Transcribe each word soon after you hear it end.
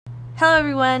Hello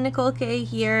everyone, Nicole K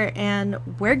here, and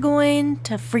we're going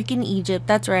to freaking Egypt.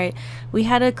 That's right. We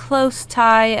had a close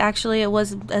tie. Actually, it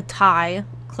was a tie.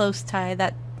 Close tie.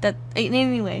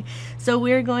 Anyway. So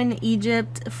we're going to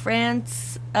Egypt,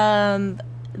 France.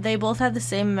 They both had the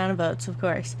same amount of votes, of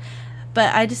course.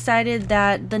 But I decided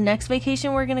that the next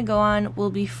vacation we're going to go on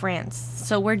will be France.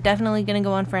 So we're definitely going to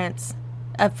go on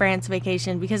a France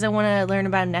vacation because I want to learn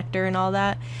about nectar and all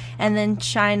that. And then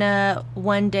China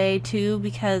one day too,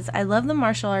 because I love the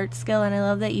martial arts skill and I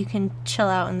love that you can chill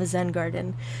out in the Zen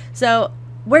garden. So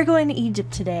we're going to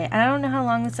Egypt today. I don't know how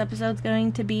long this episode's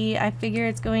going to be. I figure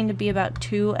it's going to be about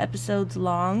 2 episodes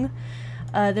long.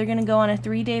 They're going to go on a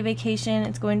 3-day vacation.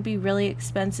 It's going to be really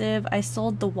expensive. I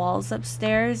sold the walls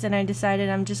upstairs and I decided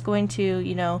I'm just going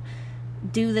to,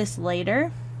 do this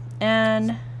later.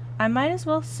 And I might as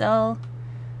well sell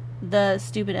the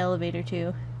stupid elevator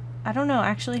too. I don't know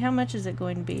actually how much is it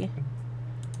going to be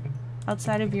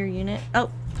outside of your unit. Oh,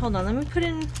 hold on, let me put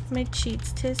in my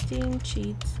cheats. Testing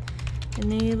cheats,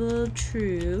 enable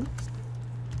true,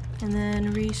 and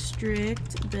then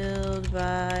restrict build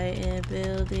by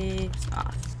buildings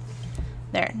off.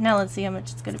 There, now let's see how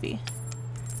much it's gonna be.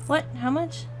 What? How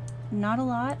much? Not a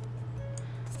lot?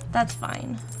 That's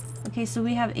fine. Okay, so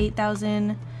we have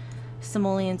 8,000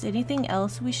 simoleons. Anything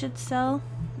else we should sell?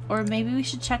 Or maybe we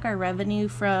should check our revenue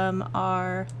from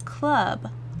our club.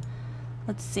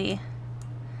 Let's see.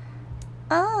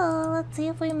 Oh, let's see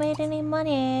if we made any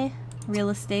money. Real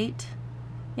estate.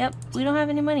 Yep, we don't have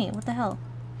any money. What the hell?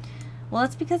 Well,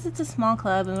 it's because it's a small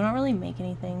club and we don't really make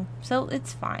anything. So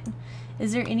it's fine.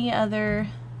 Is there any other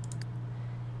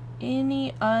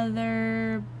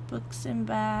books and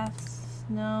baths?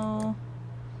 No.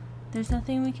 There's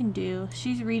nothing we can do.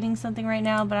 She's reading something right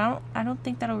now, but I don't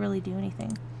think that'll really do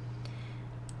anything.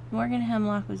 Morgan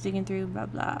Hemlock was digging through, blah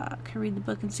blah. Could read the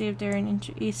book and see if they're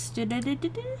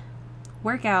interested.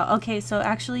 Workout. Okay, so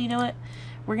actually, you know what?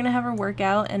 We're gonna have her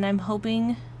workout, and I'm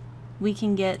hoping we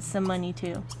can get some money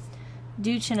too.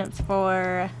 Do chin-ups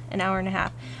for an hour and a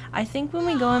half. I think when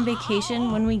we go on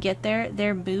vacation, when we get there,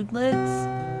 they're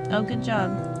moodlets. Oh, good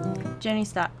job. Jenny,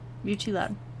 stop. You're too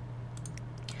loud.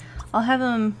 I'll have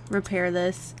them repair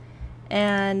this.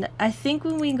 And I think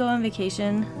when we go on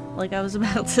vacation, like I was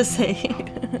about to say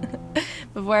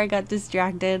before I got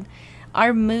distracted,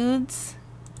 our moods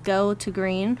go to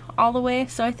green all the way.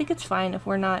 So I think it's fine if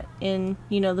we're not in,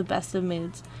 the best of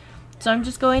moods. So I'm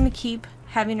just going to keep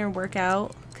having her work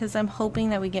out because I'm hoping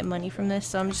that we get money from this.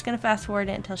 So I'm just going to fast forward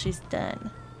it until she's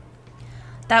done.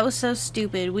 That was so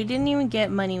stupid. We didn't even get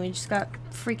money. We just got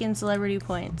freaking celebrity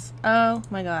points. Oh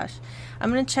my gosh. I'm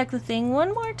gonna check the thing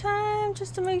one more time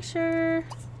just to make sure.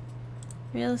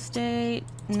 Real estate.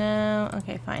 No.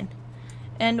 Okay, fine.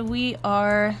 And we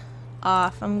are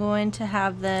off. I'm going to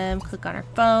have them click on our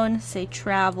phone, say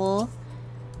travel,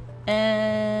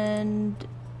 and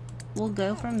we'll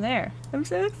go from there. I'm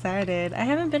so excited. I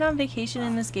haven't been on vacation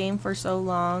in this game for so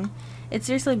long. It's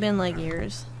seriously been like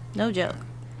years. No joke.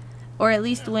 Or at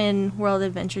least when World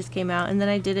Adventures came out, and then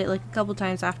I did it like a couple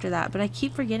times after that, but I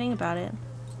keep forgetting about it.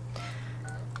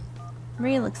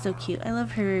 Maria looks so cute. I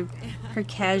love her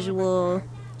casual.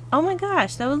 Oh my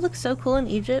gosh, that would look so cool in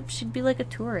Egypt. She'd be like a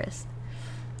tourist.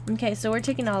 Okay, so we're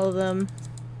taking all of them.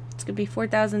 It's gonna be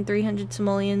 4,300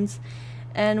 simoleons,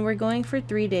 and we're going for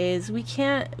 3 days.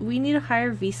 We need a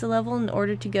higher visa level in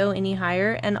order to go any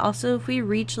higher, and also if we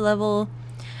reach level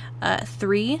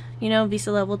 3,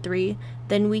 visa level 3,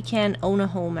 then we can own a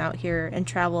home out here and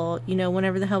travel,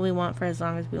 whenever the hell we want for as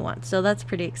long as we want. So that's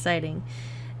pretty exciting.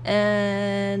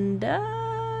 And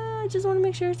I just want to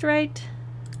make sure it's right.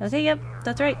 Okay, yep,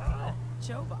 that's right.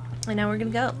 And now we're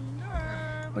gonna go.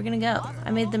 We're gonna go.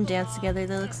 I made them dance together.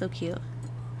 They look so cute.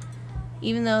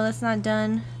 Even though that's not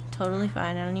done, totally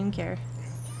fine. I don't even care.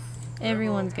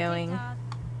 Everyone's going.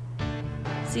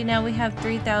 See, now we have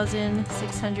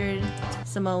 3,600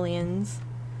 simoleons.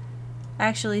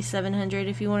 Actually 700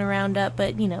 if you want to round up,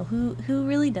 but who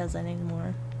really does that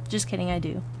anymore? Just kidding, I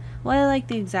do. Well, I like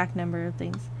the exact number of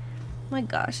things. Oh my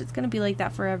gosh, it's gonna be like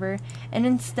that forever. And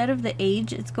instead of the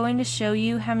age, it's going to show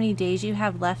you how many days you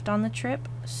have left on the trip.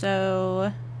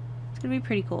 So it's gonna be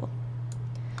pretty cool.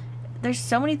 There's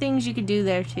so many things you could do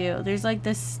there too. There's like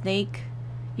this snake.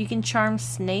 You can charm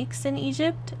snakes in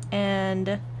Egypt,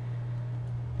 and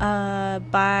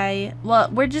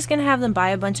we're just gonna have them buy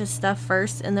a bunch of stuff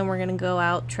first, and then we're gonna go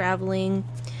out traveling.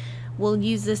 We'll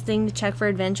use this thing to check for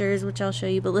adventures, which I'll show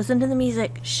you, but listen to the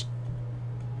music. Shh.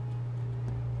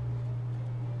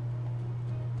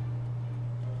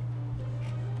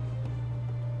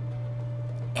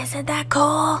 Isn't that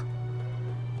cool?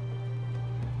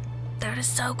 That is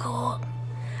so cool.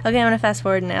 Okay, I'm gonna fast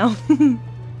forward now.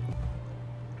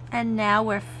 And now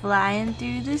we're flying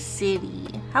through the city.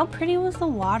 How pretty was the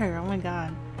water? Oh my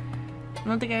god. I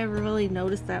don't think I ever really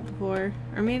noticed that before.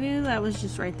 Or maybe that was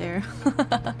just right there.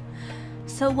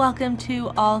 So welcome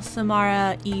to Al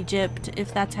Samara, Egypt,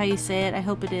 if that's how you say it. I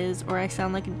hope it is, or I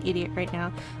sound like an idiot right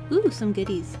now. Ooh, some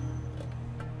goodies.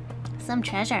 Some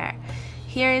treasure.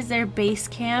 Here is their base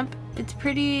camp. It's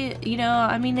pretty, you know,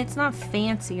 I mean, it's not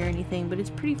fancy or anything, but it's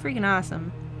pretty freaking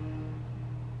awesome.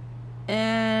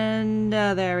 And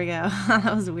there we go.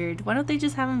 That was weird. Why don't they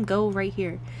just have them go right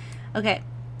here? Okay,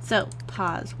 so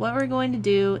pause. What we're going to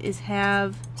do is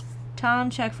have Tom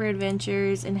check for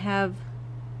adventures and have,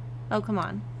 oh come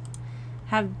on,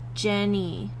 have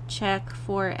Jenny check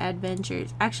for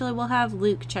adventures. Actually, we'll have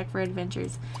Luke check for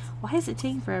adventures. Why is it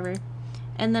taking forever?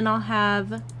 And then I'll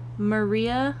have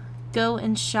Maria go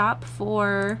and shop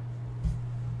for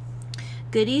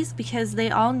goodies because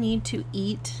they all need to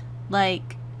eat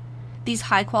like these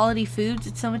high quality foods.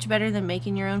 It's so much better than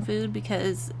making your own food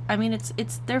because I mean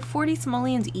they're 40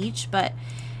 simoleons each, but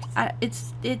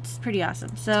it's pretty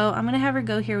awesome. So I'm gonna have her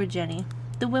go here with Jenny.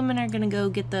 The women are gonna go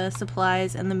get the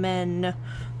supplies and the men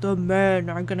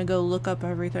are gonna go look up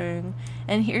everything.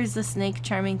 And here's the snake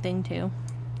charming thing too.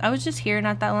 I was just here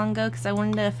not that long ago because I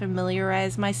wanted to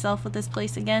familiarize myself with this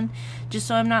place again, just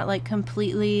so I'm not like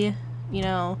completely, you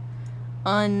know,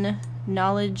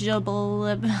 unknowledgeable.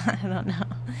 I don't know.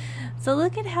 So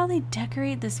look at how they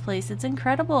decorate this place. It's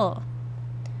incredible.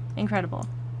 Incredible.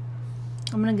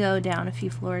 I'm gonna go down a few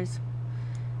floors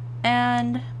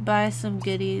and buy some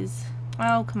goodies.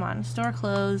 Oh, come on. Store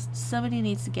closed. Somebody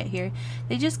needs to get here.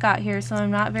 They just got here, so I'm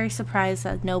not very surprised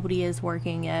that nobody is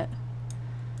working yet.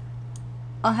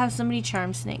 I'll have somebody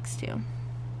charm snakes too.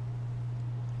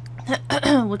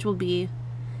 Which will be,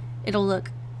 it'll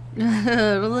look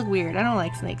weird. I don't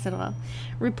like snakes at all.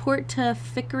 Report to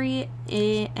Fikri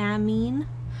Amin.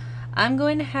 I'm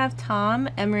going to have Tom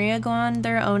and Maria go on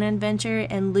their own adventure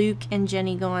and Luke and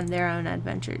Jenny go on their own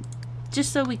adventure.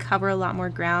 Just so we cover a lot more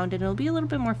ground and it'll be a little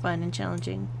bit more fun and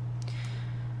challenging.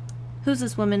 Who's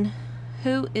this woman?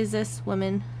 Who is this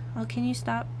woman? Oh, can you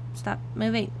stop? Stop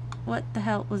moving. What the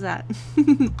hell was that?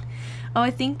 Oh, I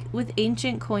think with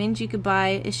ancient coins you could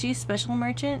buy... Is she a special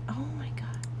merchant? Oh my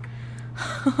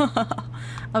god.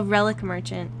 A relic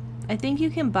merchant. I think you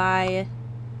can buy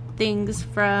things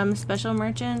from special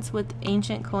merchants with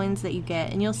ancient coins that you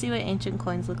get. And you'll see what ancient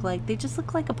coins look like. They just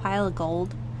look like a pile of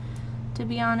gold, to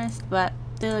be honest. But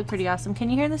they look pretty awesome.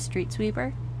 Can you hear the street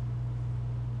sweeper?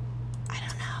 I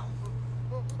don't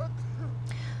know.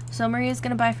 So Maria's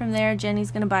gonna buy from there. Jenny's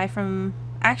gonna buy from...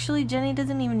 Actually, Jenny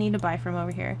doesn't even need to buy from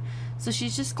over here. So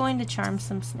she's just going to charm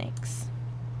some snakes.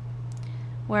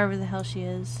 Wherever the hell she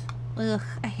is. Ugh,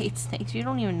 I hate snakes. You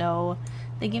don't even know.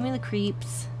 They give me the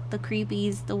creeps, the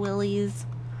creepies, the willies.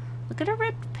 Look at her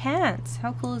ripped pants.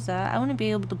 How cool is that? I wouldn't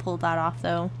be able to pull that off,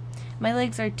 though. My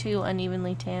legs are too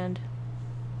unevenly tanned.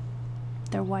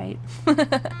 They're white.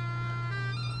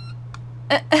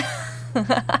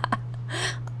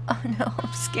 Oh no,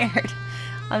 I'm scared.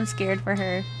 I'm scared for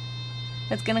her.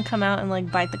 It's gonna come out and like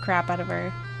bite the crap out of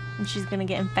her. And she's gonna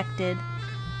get infected.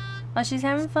 Oh, she's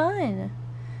having fun.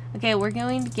 Okay, we're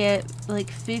going to get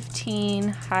like 15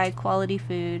 high quality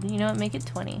food. You know what? Make it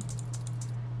 20.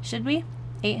 Should we?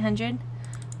 800.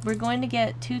 We're going to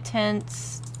get 2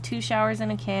 tents, 2 showers in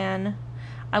a can.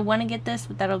 I want to get this,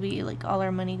 but that'll be like all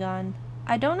our money gone.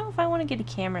 I don't know if I want to get a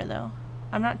camera though.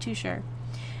 I'm not too sure.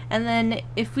 And then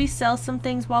if we sell some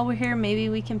things while we're here, maybe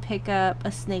we can pick up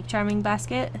a snake charming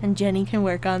basket and Jenny can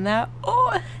work on that.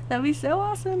 Oh, that'd be so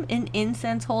awesome. An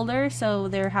incense holder so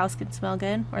their house can smell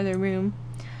good, or their room.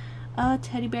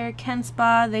 Teddy bear, Ken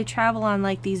Spa. They travel on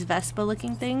like these Vespa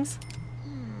looking things.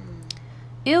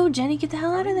 Ew, Jenny, get the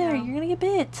hell out of there. You're gonna get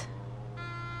bit.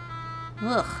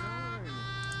 Ugh.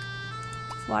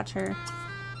 Watch her.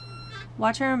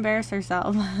 Watch her embarrass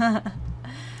herself.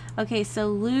 Okay, so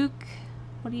Luke...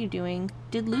 What are you doing?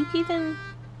 Did Luke even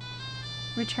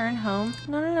return home?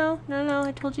 No,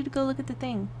 I told you to go look at the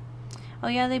thing. Oh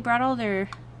yeah, they brought all their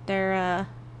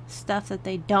stuff that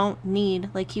they don't need.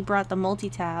 Like he brought the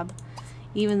multi-tab,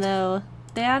 even though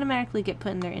they automatically get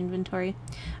put in their inventory.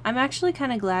 I'm actually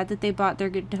kind of glad that they bought their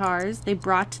guitars. They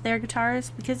brought their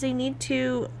guitars because they need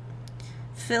to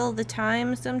fill the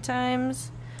time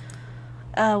sometimes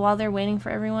while they're waiting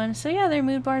for everyone. So yeah, their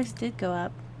mood bars did go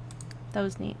up. That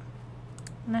was neat.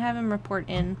 I'm gonna have him report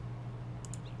in.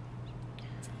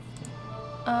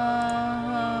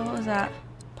 What was that?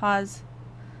 Pause.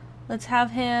 Let's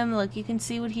have him, look, you can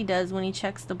see what he does when he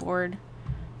checks the board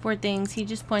for things. He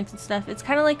just points at stuff. It's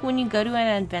kind of like when you go to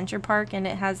an adventure park and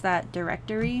it has that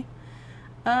directory.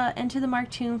 Enter the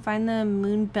marked tomb, find the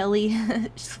Moonbelly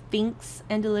Sphinx,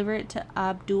 and deliver it to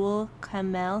Abdul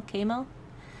Kamel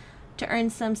to earn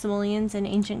some simoleons and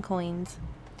ancient coins.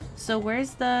 So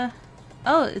where's the...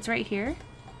 Oh, it's right here?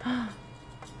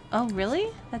 Oh, really?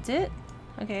 That's it?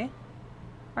 Okay.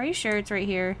 Are you sure it's right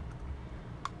here?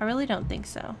 I really don't think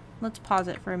so. Let's pause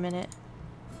it for a minute.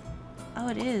 Oh,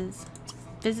 it is.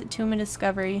 Visit Tomb of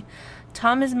Discovery.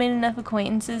 Tom has made enough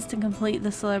acquaintances to complete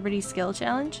the Celebrity Skill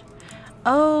Challenge.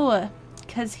 Oh,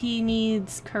 because he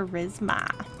needs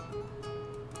charisma.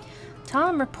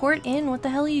 Tom, report in. What the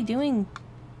hell are you doing?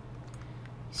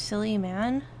 Silly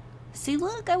man. See,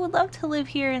 look, I would love to live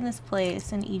here in this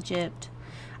place in Egypt.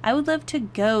 I would love to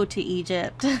go to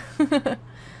Egypt.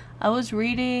 I was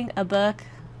reading a book.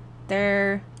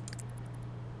 There.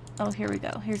 Oh, here we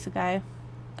go. Here's the guy.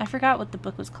 I forgot what the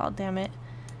book was called, damn it.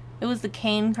 It was the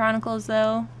Kane Chronicles,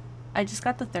 though. I just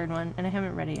got the third one, and I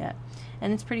haven't read it yet.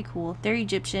 And it's pretty cool. They're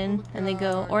Egyptian, and they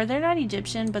go... Or they're not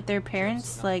Egyptian, but their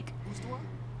parents, like,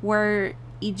 were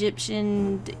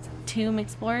Egyptian tomb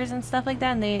explorers and stuff like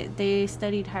that, and they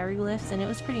studied hieroglyphs, and it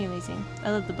was pretty amazing. I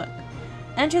love the book.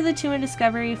 Enter the Tomb of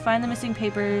Discovery, find the missing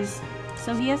papers.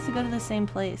 So he has to go to the same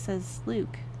place as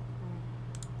Luke.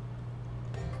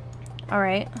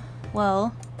 Alright,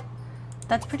 well,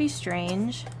 that's pretty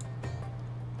strange.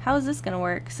 How is this gonna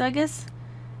work? So I guess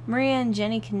Maria and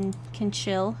Jenny can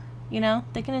chill, you know?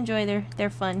 They can enjoy their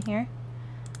fun here.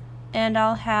 And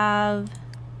I'll have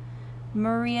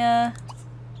Maria...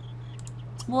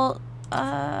 Well,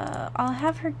 I'll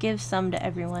have her give some to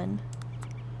everyone.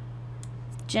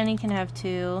 Jenny can have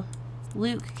 2.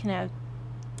 Luke can have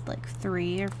like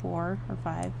 3 or 4 or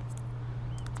 5.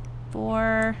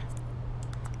 4.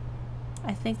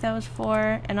 I think that was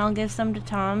 4. And I'll give some to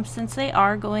Tom. Since they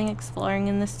are going exploring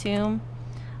in this tomb,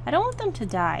 I don't want them to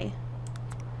die.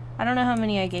 I don't know how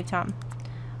many I gave Tom.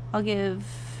 I'll give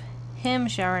him a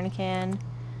shower in a can.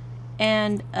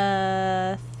 And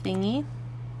a thingy.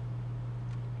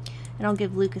 And I'll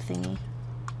give Luke a thingy.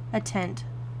 A tent.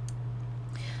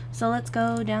 So let's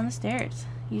go down the stairs.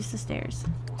 Use the stairs.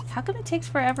 How come it takes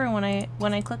forever when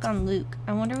I click on Luke?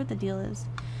 I wonder what the deal is.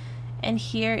 And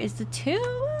here is the tomb.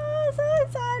 Oh, so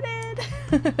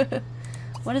excited.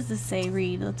 What does this say?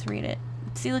 Read. Let's read it.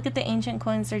 See, look at the ancient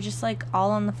coins. They're just like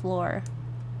all on the floor.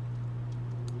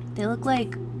 They look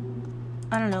like,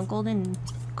 I don't know, golden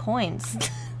coins.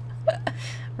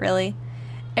 Really?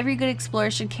 Every good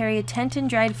explorer should carry a tent and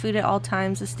dried food at all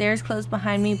times. The stairs close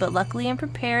behind me, but luckily I'm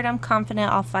prepared. I'm confident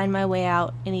I'll find my way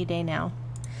out any day now.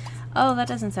 Oh, that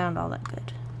doesn't sound all that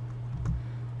good.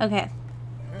 Okay.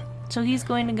 So he's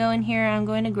going to go in here. I'm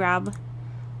going to grab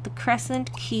the crescent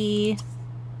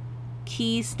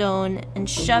keystone, and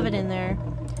shove it in there.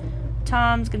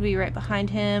 Tom's going to be right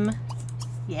behind him.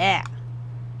 Yeah.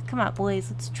 Come on,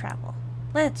 boys. Let's travel.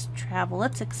 Let's travel.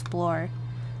 Let's explore.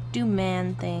 Do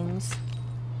man things.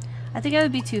 I think I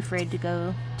would be too afraid to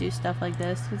go do stuff like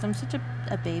this because I'm such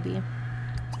a baby.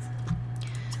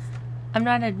 I'm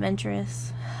not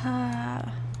adventurous.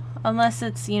 Unless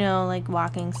it's, you know, like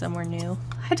walking somewhere new.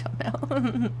 I don't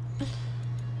know.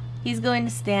 He's going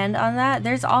to stand on that.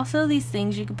 There's also these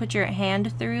things you can put your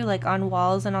hand through, like on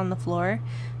walls and on the floor.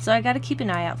 So I gotta keep an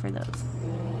eye out for those.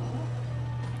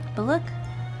 But look.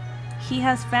 He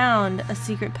has found a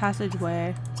secret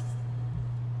passageway.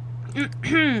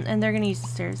 And they're gonna use the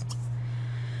stairs.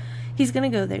 He's gonna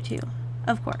go there too,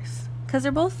 of course, because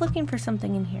they're both looking for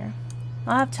something in here.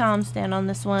 I'll have Tom stand on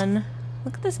this one.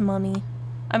 Look at this mummy.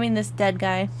 I mean, this dead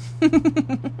guy.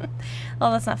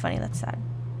 Oh, that's not funny. That's sad.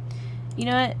 You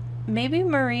know what? Maybe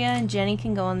Maria and Jenny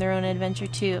can go on their own adventure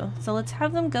too. So let's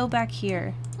have them go back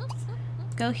here.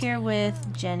 Go here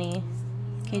with Jenny.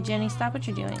 Okay, Jenny, stop what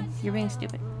you're doing. You're being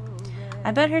stupid.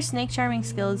 I bet her snake charming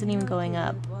skill isn't even going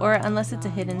up. Or unless it's a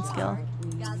hidden skill.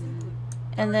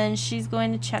 And then she's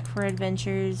going to check for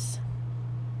adventures.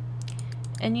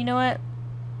 And you know what?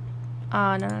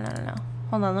 No.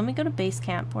 Hold on, let me go to base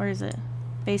camp. Where is it?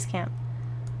 Base camp.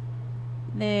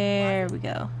 There we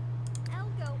go.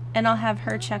 And I'll have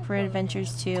her check for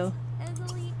adventures too.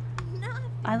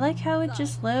 I like how it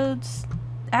just loads.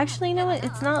 Actually, you know what?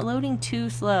 It's not loading too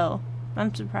slow.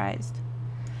 I'm surprised.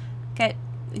 Okay,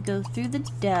 we go through the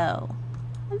dough.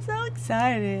 I'm so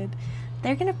excited.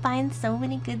 They're gonna find so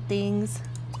many good things.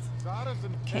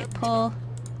 Okay, pull,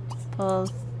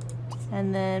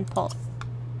 and then pull.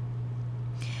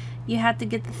 You have to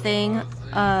get the thing,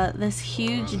 this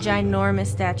huge, ginormous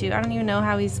statue. I don't even know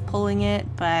how he's pulling it,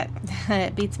 but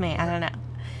it beats me. I don't know.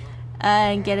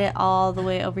 And get it all the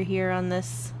way over here on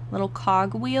this little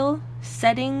cog wheel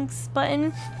settings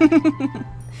button.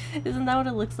 Isn't that what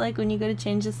it looks like when you go to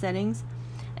change the settings?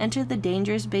 Enter the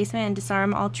dangerous basement and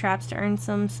disarm all traps to earn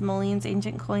some simoleons,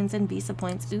 ancient coins, and visa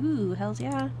points. Ooh, hells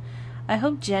yeah. I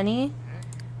hope Jenny...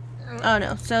 Oh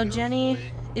no, so Jenny...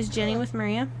 Is Jenny with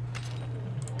Maria?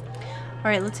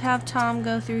 Alright, let's have Tom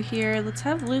go through here. Let's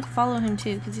have Luke follow him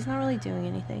too, because he's not really doing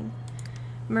anything.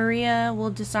 Maria will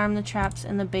disarm the traps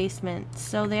in the basement.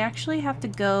 So they actually have to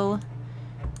go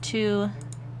to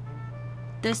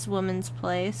this woman's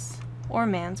place. Or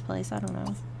man's place, I don't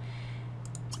know.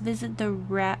 Visit the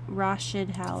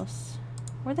Rashid house.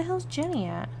 Where the hell's Jenny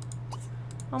at?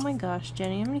 Oh my gosh,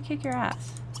 Jenny, I'm gonna kick your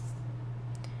ass.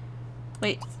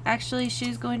 Wait, actually,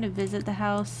 she's going to visit the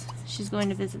house. She's going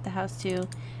to visit the house too.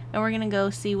 And we're gonna go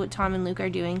see what Tom and Luke are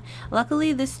doing.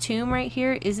 Luckily, this tomb right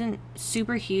here isn't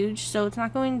super huge, so it's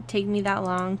not going to take me that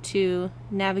long to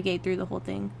navigate through the whole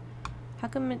thing. How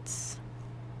come it's...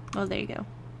 Oh, there you go.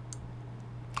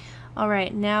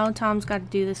 Alright, now Tom's got to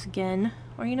do this again.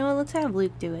 Or you know what, let's have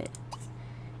Luke do it.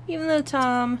 Even though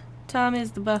Tom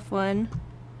is the buff one.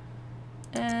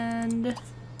 And...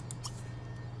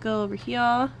 Go over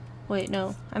here. Wait,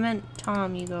 no. I meant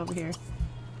Tom, you go over here.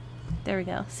 There we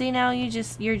go. See, now you're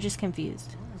just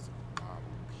confused.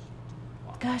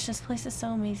 Gosh, this place is so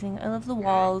amazing. I love the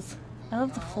walls. I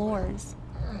love the floors.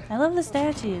 I love the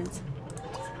statues.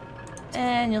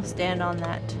 And you'll stand on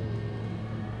that.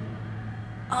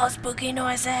 Oh, spooky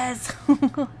noises!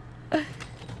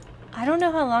 I don't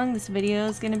know how long this video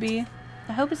is gonna be.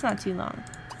 I hope it's not too long.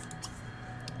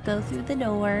 Go through the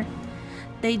door.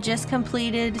 They just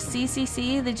completed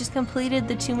CCC. They just completed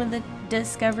the Tomb of the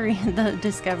Discovery. The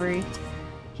Discovery.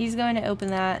 He's going to open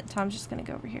that. Tom's just going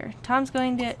to go over here. Tom's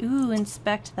going to,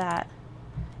 inspect that.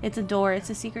 It's a door.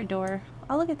 It's a secret door.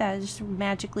 Oh, look at that. It just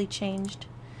magically changed.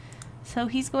 So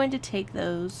he's going to take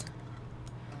those.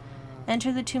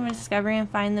 Enter the Tomb of Discovery and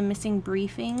find the missing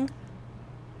briefing.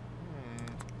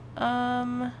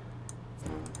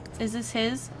 Is this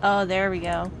his? Oh, there we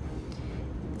go.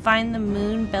 Find the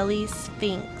moon belly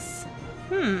sphinx.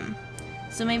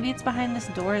 So maybe it's behind this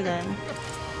door then.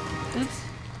 Oops.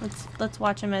 Let's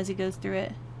watch him as he goes through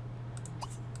it.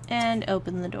 And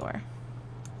open the door.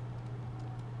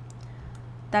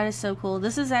 That is so cool.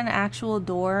 This is an actual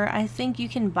door. I think you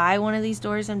can buy one of these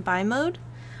doors in buy mode.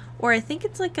 Or I think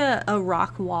it's like a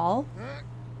rock wall.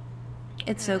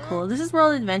 It's so cool. This is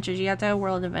World Adventures. You have to have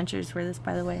World Adventures for this,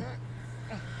 by the way.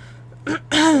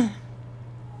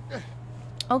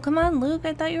 Oh, come on, Luke.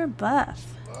 I thought you were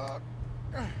buff.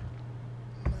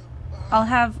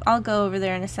 I'll go over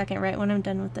there in a second, right when I'm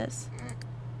done with this.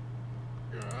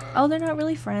 Oh, they're not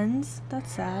really friends.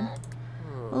 That's sad.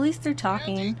 Well, at least they're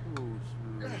talking.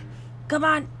 Come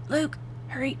on, Luke.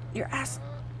 Hurry your ass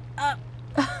up.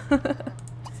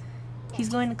 He's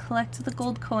going to collect the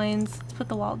gold coins. Let's put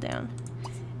the wall down.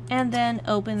 And then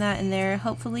open that in there.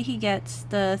 Hopefully he gets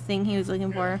the thing he was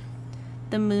looking for.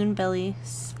 The moon belly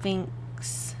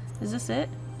sphinx. Is this it?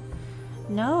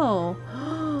 No.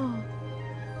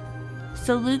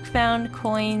 So Luke found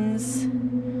coins.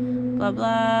 Blah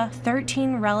blah.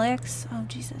 13 relics. Oh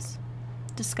Jesus.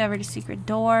 Discovered a secret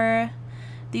door.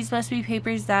 These must be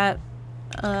papers that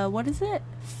what is it?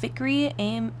 Fikri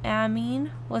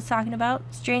Amin was talking about.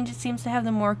 Strange, it seems to have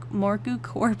the Morku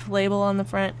Corp label on the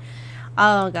front.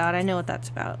 Oh god, I know what that's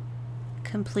about.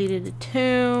 Completed a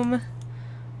tomb.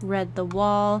 Read the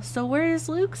wall. So where is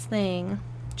Luke's thing?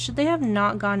 Should they have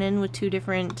not gone in with two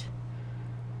different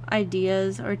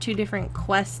ideas or two different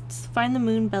quests? Find the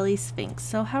moon belly sphinx.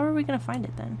 So how are we gonna find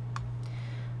it then?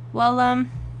 Well,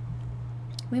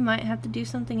 we might have to do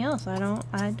something else. I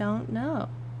don't know.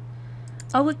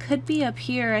 Oh, it could be up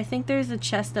here. I think there's a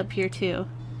chest up here too.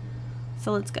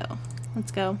 So let's go.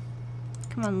 Let's go.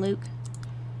 Come on, Luke.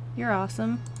 You're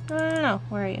awesome. No.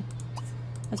 Where are you?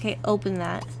 Okay, open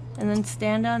that. And then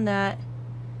stand on that.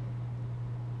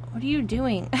 What are you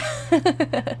doing?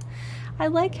 I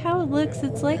like how it looks.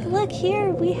 It's like, look here,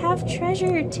 we have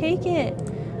treasure. Take it.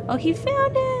 Oh, he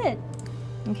found it.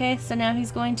 Okay, so now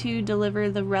he's going to deliver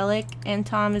the relic, and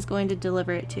Tom is going to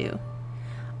deliver it too.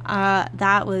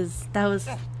 That was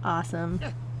awesome.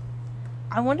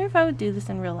 I wonder if I would do this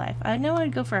in real life. I know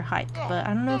I'd go for a hike, but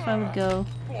I don't know if I would go.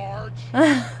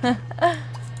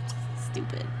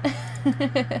 Stupid.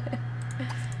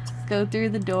 Go through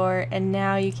the door, and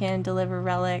now you can deliver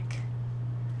relic.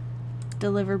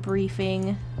 Deliver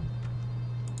briefing.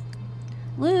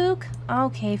 Luke!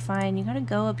 Okay, fine. You gotta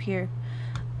go up here.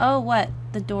 Oh, what?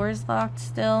 The door's locked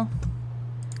still?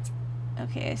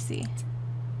 Okay, I see.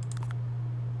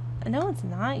 No, it's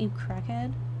not, you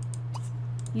crackhead.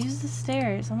 Use the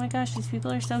stairs. Oh my gosh, these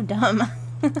people are so dumb.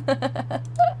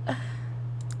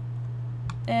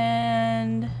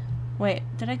 And... wait,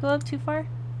 did I go up too far?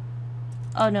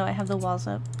 Oh no, I have the walls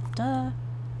up. Duh.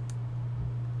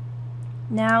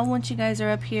 Now, once you guys are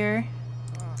up here,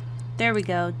 there we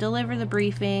go. Deliver the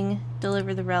briefing,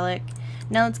 deliver the relic.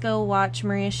 Now let's go watch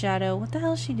Maria's shadow. What the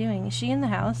hell is she doing? Is she in the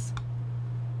house?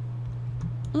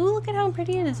 Ooh, look at how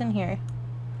pretty it is in here.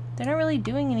 They're not really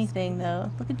doing anything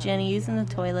though. Look at Jenny using the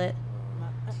toilet.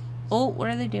 Oh, what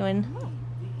are they doing?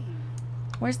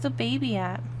 Where's the baby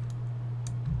at?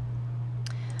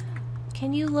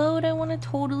 Can you load? I want to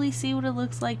totally see what it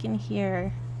looks like in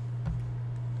here.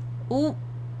 Oh,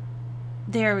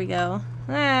 there we go.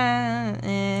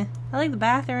 I like the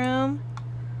bathroom.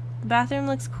 The bathroom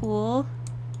looks cool.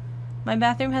 My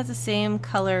bathroom has the same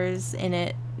colors in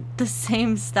it. The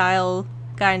same style,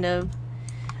 kind of.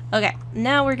 Okay,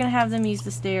 now we're gonna have them use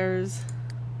the stairs.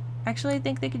 Actually, I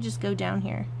think they could just go down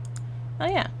here. Oh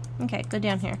yeah, okay, go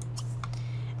down here.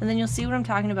 And then you'll see what I'm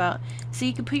talking about. So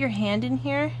you can put your hand in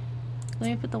here. Let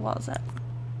me put the walls up.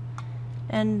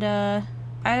 And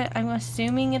I'm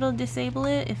assuming it'll disable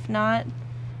it. If not,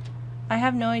 I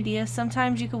have no idea.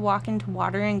 Sometimes you could walk into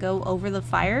water and go over the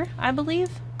fire, I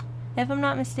believe. If I'm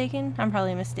not mistaken. I'm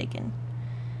probably mistaken.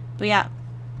 But yeah.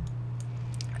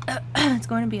 It's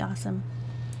going to be awesome.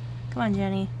 Come on,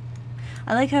 Jenny.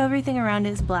 I like how everything around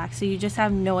it is black, so you just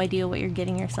have no idea what you're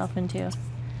getting yourself into.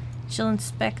 She'll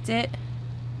inspect it.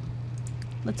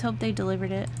 Let's hope they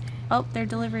delivered it. Oh, they're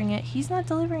delivering it. He's not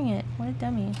delivering it. What a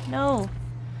dummy. No.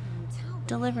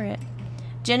 Deliver it.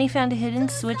 Jenny found a hidden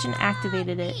switch and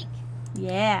activated it.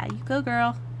 Yeah, you go,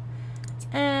 girl.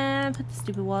 And put the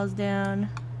stupid walls down.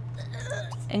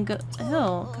 And go.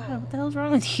 Oh, God, what the hell's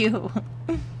wrong with you?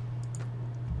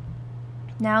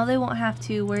 Now they won't have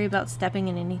to worry about stepping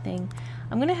in anything.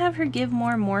 I'm gonna have her give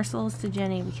more morsels to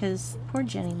Jenny because poor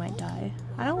Jenny might die.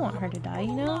 I don't want her to die,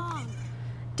 you know?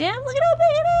 Damn, look at how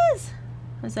big it is!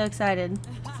 I'm so excited.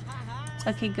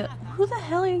 Okay, go. Who the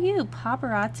hell are you?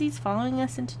 Paparazzi's following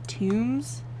us into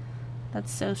tombs?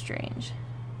 That's so strange.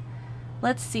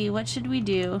 Let's see, what should we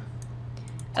do?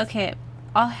 Okay,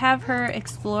 I'll have her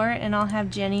explore and I'll have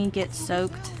Jenny get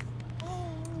soaked.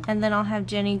 And then I'll have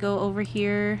Jenny go over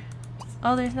here.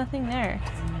 Oh, there's nothing there.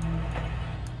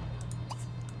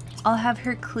 I'll have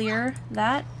her clear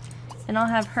that. And I'll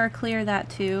have her clear that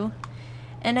too.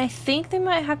 And I think they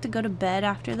might have to go to bed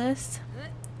after this.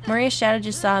 Maria's shadow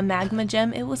just saw a magma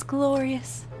gem. It was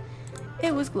glorious.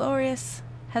 It was glorious.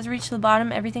 Has reached the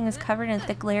bottom. Everything is covered in a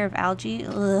thick layer of algae.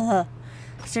 Ugh.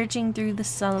 Searching through the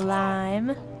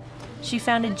slime. She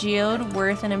found a geode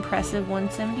worth an impressive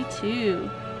 172.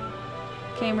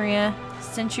 Okay, Maria.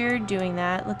 Since you're doing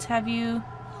that, let's have you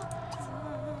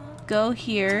go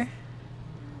here.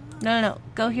 No.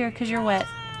 Go here because you're wet.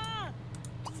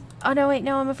 Oh, no, wait.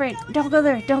 No, I'm afraid. Don't go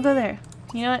there. Don't go there.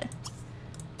 You know what?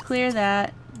 Clear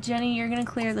that. Jenny, you're going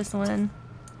to clear this one.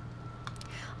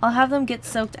 I'll have them get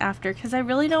soaked after because I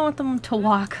really don't want them to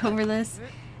walk over this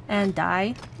and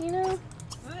die, you know?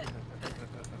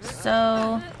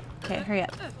 So, okay, hurry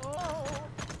up.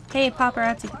 Hey,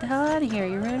 paparazzi, get the hell out of here.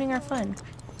 You're ruining our fun.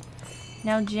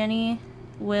 Now Jenny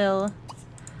will...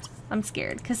 I'm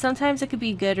scared because sometimes it could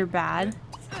be good or bad.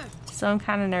 So I'm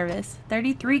kind of nervous.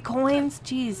 33 coins?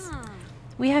 Jeez.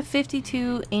 We have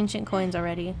 52 ancient coins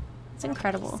already. It's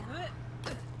incredible.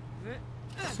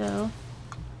 So,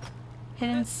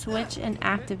 hidden switch and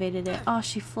activated it. Oh,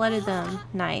 she flooded them.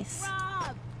 Nice.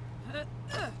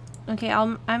 Okay,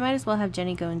 I might as well have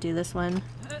Jenny go and do this one.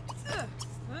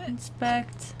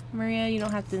 Inspect. Maria, you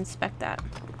don't have to inspect that.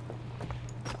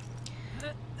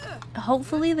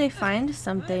 Hopefully they find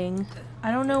something.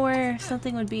 I don't know where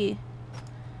something would be.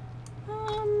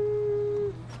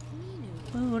 Ooh,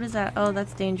 what is that? Oh,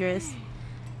 that's dangerous.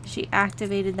 She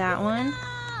activated that one.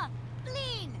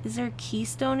 Is there a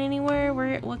keystone anywhere?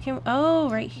 What can...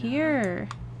 Oh, right here.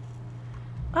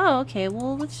 Oh, okay.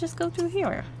 Well, let's just go through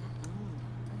here.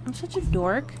 I'm such a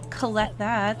dork. Collect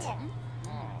that.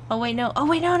 Oh, wait, no. Oh,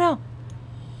 wait, no.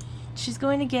 She's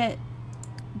going to get...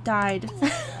 died.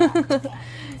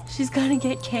 She's gonna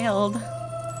get killed.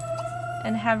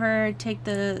 And have her take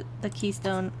the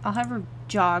keystone. I'll have her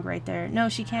jog right there. No,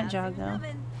 she can't jog though.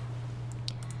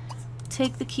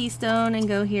 Take the keystone and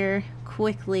go here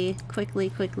quickly.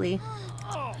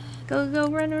 Go,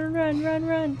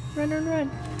 run.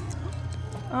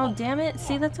 Oh, damn it.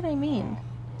 See, that's what I mean.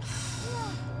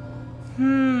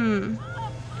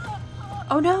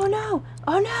 Oh, no.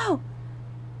 Oh, no.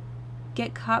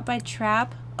 Get caught by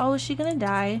trap. Oh, is she gonna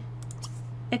die?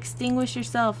 Extinguish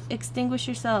yourself.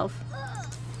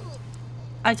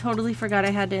 I totally forgot I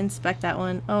had to inspect that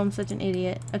one. Oh, I'm such an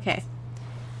idiot. Okay.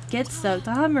 Get soaked.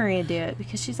 I'll have Maria do it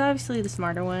because she's obviously the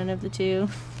smarter one of the two.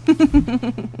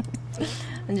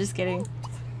 I'm just kidding.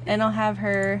 And I'll have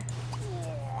her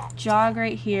jog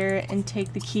right here and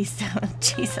take the keystone.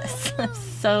 Jesus.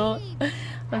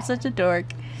 I'm such a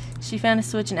dork. She found a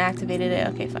switch and activated it.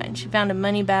 Okay, fine. She found a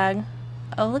money bag.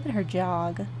 Oh, look at her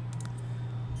jog.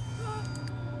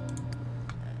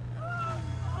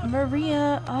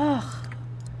 Maria. Ugh.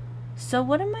 So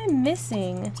what am I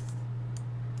missing?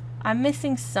 I'm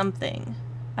missing something.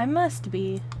 I must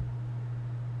be.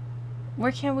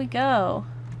 Where can we go?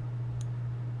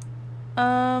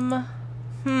 Oh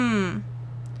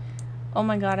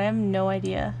my god, I have no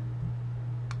idea.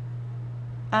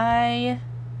 I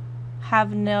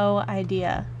have no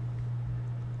idea.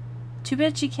 Too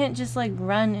bad she can't just like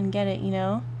run and get it, you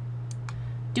know?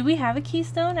 Do we have a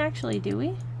keystone? Actually, do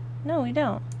we? No, we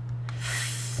don't.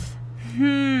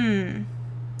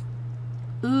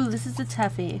 Ooh, this is a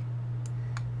toughie.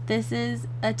 This is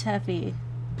a toughie.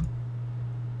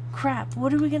 Crap,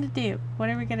 what are we gonna do? What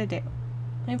are we gonna do?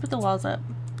 Let me put the walls up.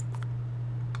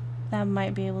 That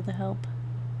might be able to help.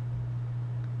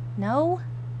 No?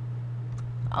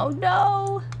 Oh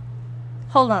no!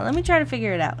 Hold on, let me try to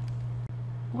figure it out.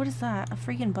 What is that? A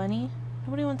freaking bunny?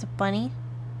 Nobody wants a bunny.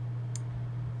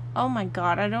 Oh my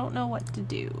god, I don't know what to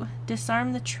do.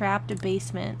 Disarm the trapped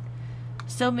basement.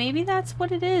 So maybe that's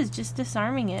what it is, just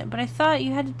disarming it. But I thought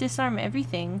you had to disarm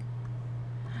everything.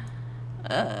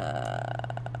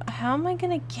 How am I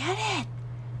gonna get it?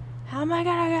 How am I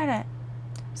gonna get it?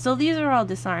 So these are all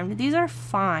disarmed. These are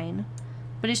fine.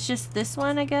 But it's just this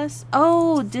one, I guess.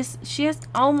 Oh, she has,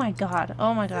 oh my god.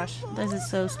 Oh my gosh. This is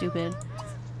so stupid.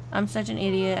 I'm such an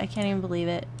idiot. I can't even believe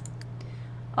it.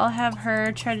 I'll have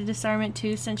her try to disarm it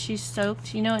too since she's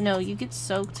soaked. You know what? No, you get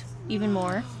soaked even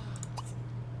more.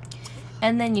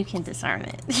 And then you can disarm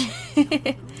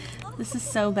it. This is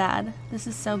so bad. This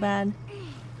is so bad.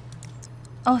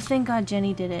 Oh, thank God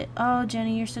Jenny did it. Oh,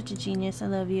 Jenny, you're such a genius. I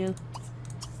love you.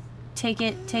 Take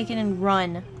it and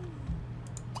run.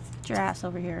 Get your ass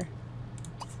over here.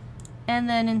 And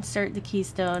then insert the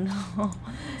keystone.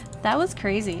 That was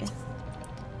crazy.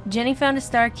 Jenny found a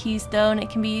star keystone. It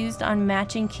can be used on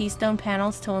matching keystone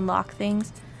panels to unlock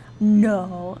things.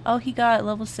 No. Oh, he got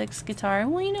level 6 guitar.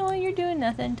 Well, you know what? You're doing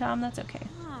nothing, Tom. That's okay.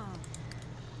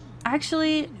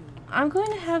 Actually, I'm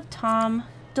going to have Tom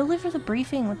deliver the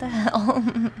briefing. What the hell?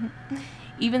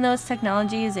 Even though its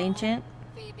technology is ancient,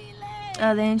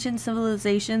 the ancient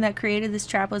civilization that created this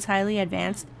trap was highly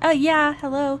advanced. Oh, yeah.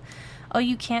 Hello. Oh,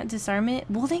 you can't disarm it?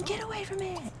 Well, then get away from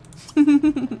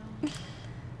it.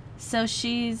 So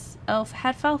she's... Oh,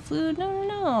 had foul fluid?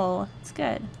 No. It's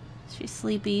good. She's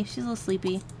sleepy. She's a little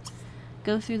sleepy.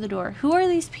 Go through the door. Who are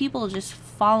these people just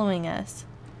following us?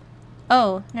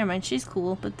 Oh, never mind. She's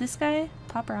cool. But this guy?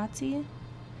 Paparazzi?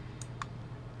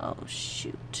 Oh,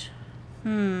 shoot.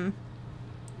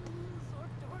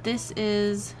 This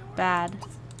is bad.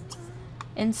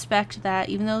 Inspect that,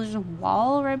 even though there's a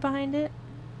wall right behind it.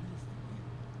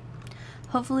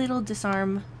 Hopefully it'll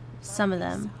disarm some of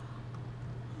them.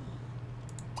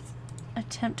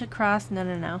 Attempt to cross.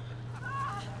 No.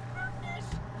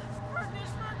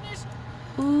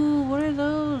 Ooh, what are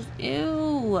those?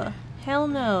 Ew. Hell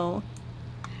no.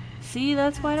 See,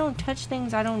 that's why I don't touch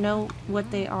things I don't know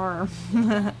what they are.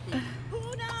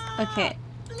 Okay.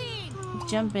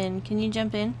 Jump in. Can you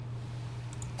jump in?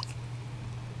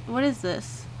 What is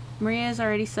this? Maria is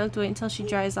already soaked. Wait until she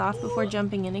dries off before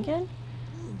jumping in again?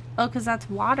 Oh, because that's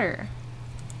water.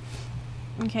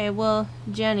 Okay, well,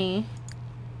 Jenny,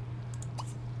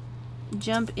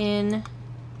 jump in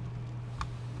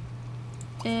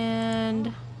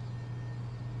and...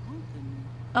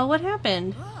 Oh, what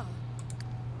happened?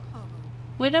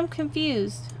 Wait, I'm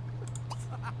confused.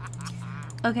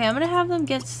 Okay, I'm gonna have them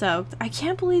get soaked. I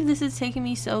can't believe this is taking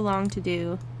me so long to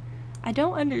do. I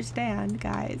don't understand,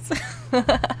 guys.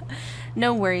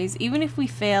 No worries. Even if we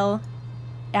fail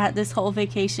at this whole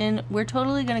vacation, we're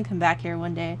totally gonna come back here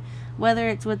one day. Whether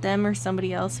it's with them or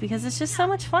somebody else, because it's just so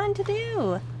much fun to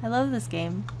do. I love this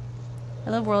game. I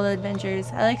love World Adventures.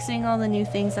 I like seeing all the new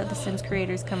things that the Sims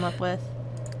creators come up with.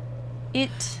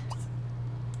 It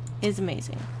is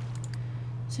amazing.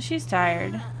 So she's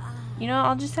tired. You know,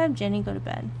 I'll just have Jenny go to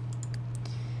bed.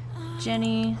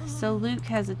 Jenny, so Luke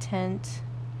has a tent.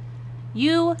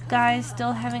 You guys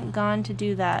still haven't gone to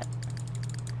do that.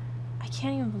 I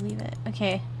can't even believe it.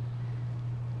 Okay.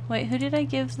 Wait, who did I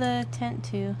give the tent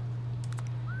to?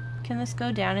 Can this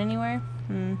go down anywhere?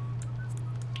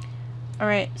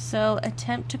 Alright, so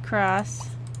attempt to cross.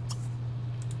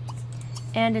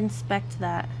 And inspect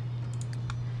that.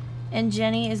 And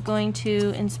Jenny is going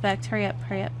to inspect. Hurry up,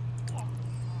 hurry up.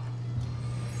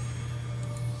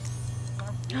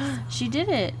 She did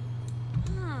it.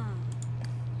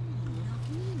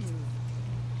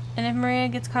 And if Maria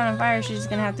gets caught on fire, she's just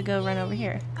gonna have to go run over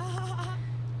here.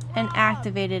 and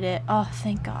activated it. Oh,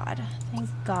 thank God. Thank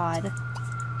God.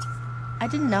 I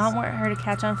did not want her to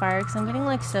catch on fire because I'm getting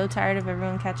like so tired of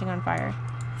everyone catching on fire.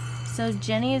 So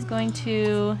Jenny is going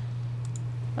to...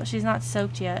 Oh, she's not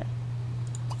soaked yet.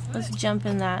 Let's jump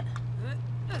in that.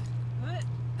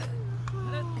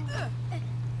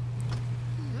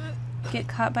 Get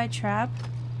caught by trap.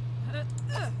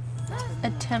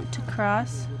 Attempt to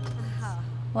cross.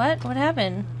 What? What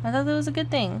happened? I thought that was a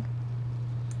good thing.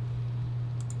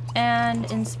 And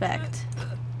inspect.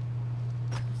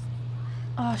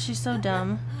 Oh, she's so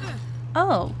dumb.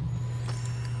 Oh.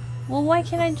 Well, why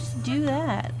can't I just do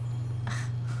that?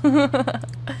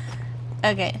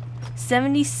 Okay.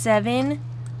 77.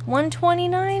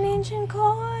 129 ancient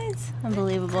coins.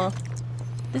 Unbelievable.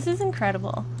 This is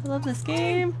incredible. I love this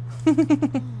game.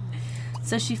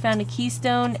 So she found a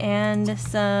keystone and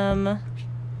some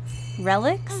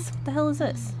relics? What the hell is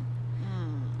this?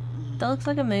 That looks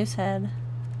like a moose head.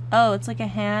 Oh, it's like a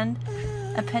hand.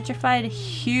 A petrified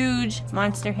huge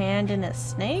monster hand and a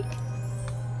snake?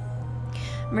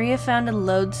 Maria found a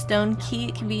lodestone key.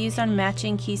 It can be used on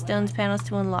matching keystones panels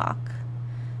to unlock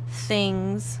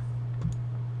things.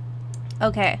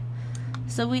 Okay.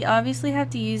 So we obviously have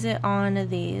to use it on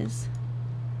these.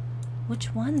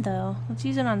 Which one though? Let's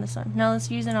use it on this one. No,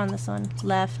 let's use it on this one.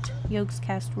 Left. Yoke's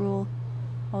cast rule.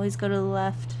 Always go to the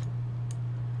left.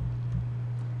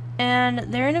 And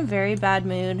they're in a very bad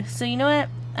mood. So you know what?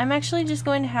 I'm actually just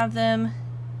going to have them...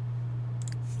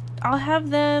 I'll have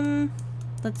them...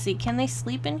 Let's see. Can they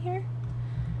sleep in here?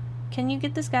 Can you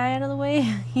get this guy out of the way?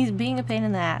 He's being a pain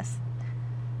in the ass.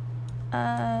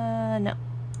 No.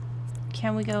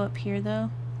 Can we go up here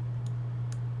though?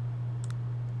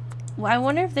 Well, I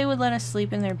wonder if they would let us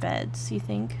sleep in their beds, you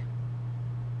think?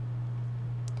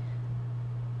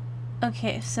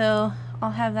 Okay, so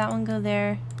I'll have that one go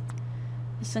there.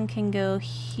 This one can go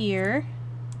here.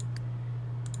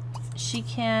 She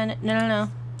can... No.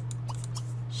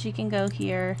 She can go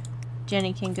here.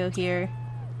 Jenny can go here.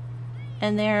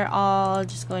 And they're all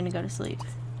just going to go to sleep.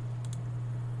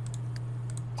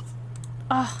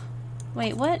 Oh,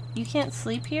 wait, what? You can't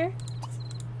sleep here?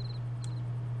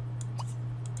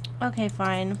 Okay,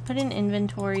 fine. Put in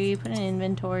inventory. Put in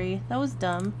inventory. That was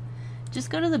dumb. Just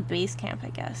go to the base camp, I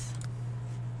guess.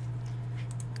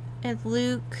 If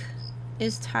Luke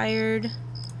is tired...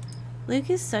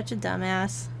 Luke is such a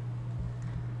dumbass.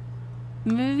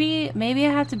 Maybe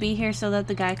I have to be here so that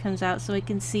the guy comes out so I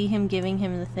can see him giving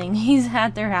him the thing. He's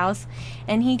at their house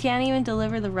and he can't even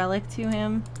deliver the relic to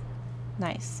him.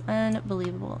 Nice.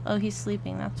 Unbelievable. Oh, he's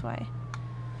sleeping, that's why.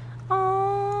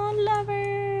 Oh,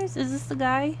 lovers! Is this the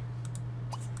guy?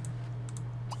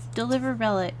 Deliver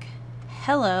relic.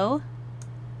 Hello.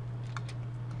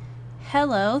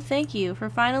 Hello, thank you for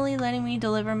finally letting me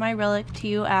deliver my relic to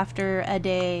you after a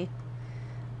day.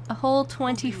 A whole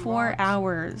 24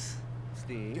 hours.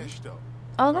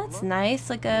 Oh, that's nice.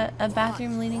 Like a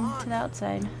bathroom leading to the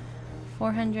outside.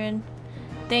 400.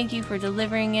 Thank you for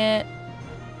delivering it.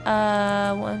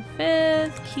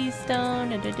 1/5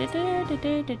 keystone.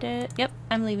 Yep,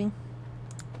 I'm leaving.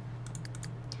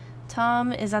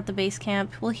 Tom is at the base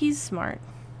camp. Well, he's smart.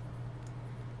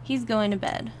 He's going to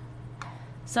bed.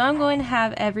 So I'm going to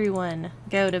have everyone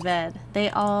go to bed. They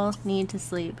all need to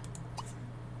sleep.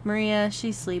 Maria,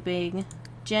 she's sleeping.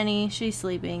 Jenny, she's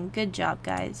sleeping. Good job,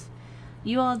 guys.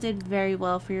 You all did very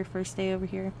well for your first day over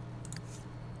here.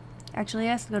 Actually, he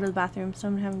has to go to the bathroom, so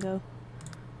I'm gonna have him go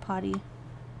potty.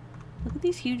 Look at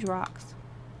these huge rocks.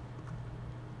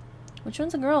 Which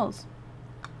one's the girls?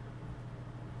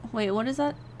 Wait, what is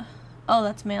that? Oh,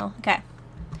 that's male. Okay.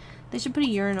 They should put a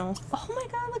urinal. Oh my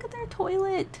god, look at their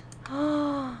toilet.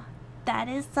 Oh, that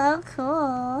is so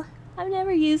cool. I've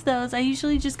never used those. I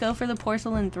usually just go for the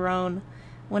porcelain throne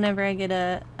whenever I get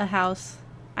a house.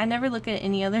 I never look at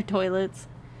any other toilets.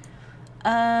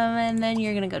 And then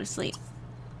you're gonna go to sleep.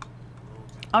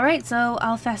 Alright, so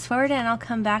I'll fast forward and I'll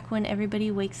come back when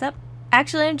everybody wakes up.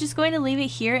 Actually, I'm just going to leave it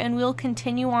here and we'll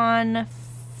continue on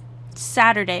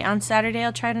Saturday. On Saturday,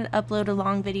 I'll try to upload a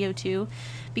long video too,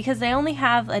 because they only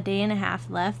have a day and a half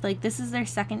left. Like, this is their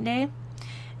second day.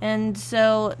 And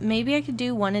so maybe I could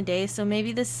do one a day. So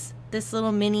maybe this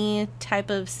little mini type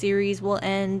of series will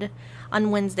end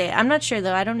on Wednesday. I'm not sure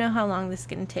though. I don't know how long this is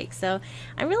going to take. So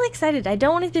I'm really excited. I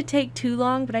don't want it to take too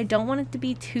long, but I don't want it to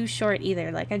be too short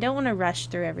either. Like, I don't want to rush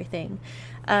through everything.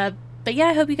 But yeah,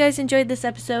 I hope you guys enjoyed this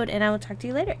episode and I will talk to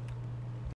you later.